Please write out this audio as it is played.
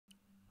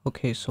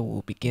Okay, so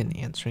we'll begin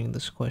answering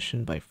this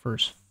question by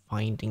first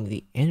finding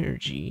the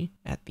energy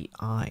at the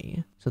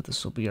eye. So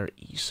this will be our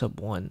E sub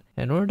 1.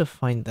 In order to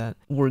find that,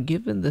 we're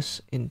given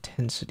this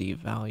intensity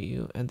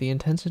value, and the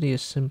intensity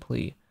is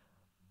simply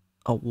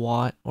a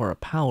watt or a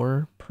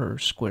power per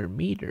square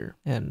meter.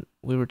 And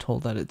we were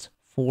told that it's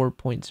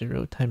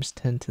 4.0 times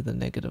 10 to the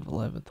negative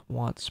 11th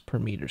watts per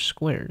meter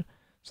squared.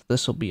 So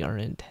this will be our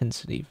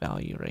intensity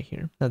value right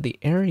here. Now the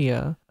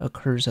area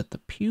occurs at the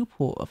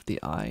pupil of the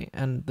eye,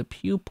 and the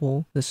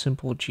pupil, the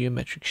simple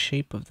geometric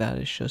shape of that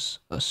is just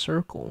a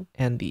circle,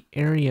 and the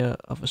area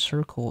of a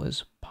circle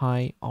is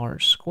pi r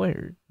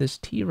squared. This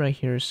t right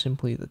here is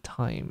simply the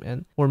time,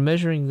 and we're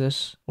measuring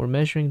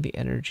the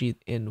energy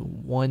in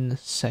 1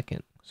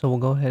 second. So we'll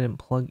go ahead and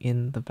plug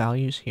in the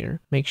values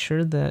here. Make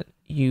sure that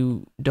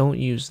you don't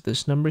use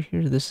this number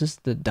here. This is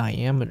the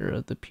diameter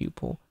of the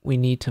pupil. We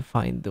need to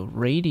find the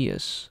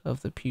radius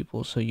of the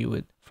pupil. So you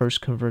would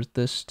first convert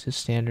this to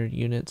standard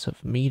units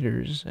of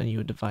meters, and you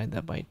would divide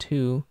that by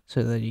 2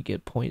 so that you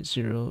get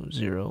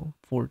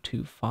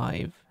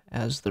 0.00425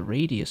 as the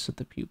radius of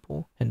the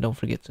pupil, and don't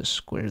forget to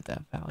square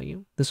that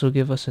value. This will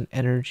give us an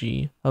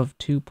energy of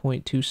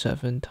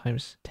 2.27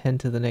 times 10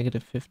 to the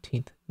negative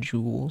 15th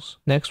joules.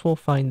 Next, we'll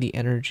find the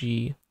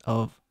energy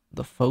of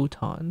the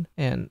photon,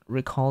 and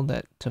recall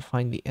that to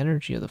find the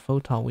energy of the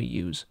photon we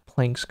use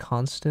Planck's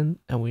constant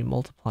and we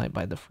multiply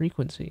by the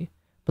frequency.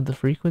 But the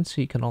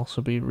frequency can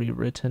also be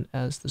rewritten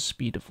as the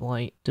speed of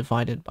light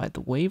divided by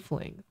the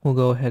wavelength. We'll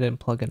go ahead and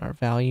plug in our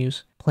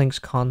values. Planck's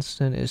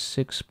constant is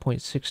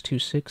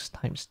 6.626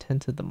 times 10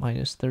 to the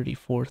minus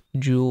 34th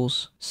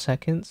joules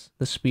seconds.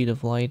 The speed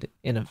of light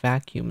in a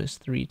vacuum is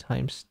 3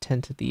 times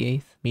 10 to the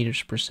 8th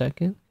meters per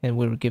second. And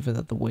we were given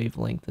that the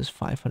wavelength is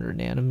 500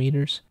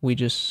 nanometers. We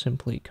just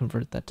simply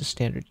convert that to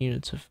standard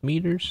units of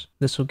meters.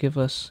 This will give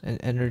us an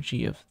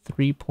energy of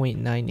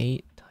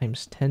 3.98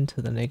 times 10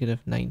 to the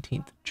negative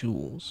 19th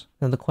joules.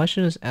 Now the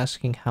question is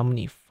asking how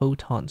many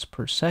photons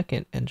per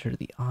second enter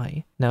the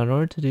eye. Now in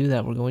order to do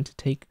that, we're going to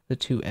take the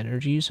two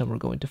energies and we're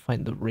going to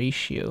find the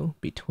ratio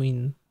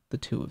between the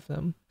two of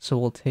them. So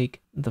we'll take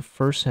the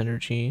first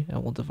energy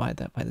and we'll divide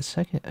that by the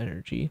second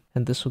energy,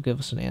 and this will give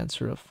us an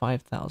answer of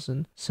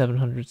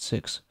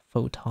 5,706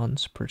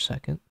 photons per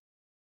second.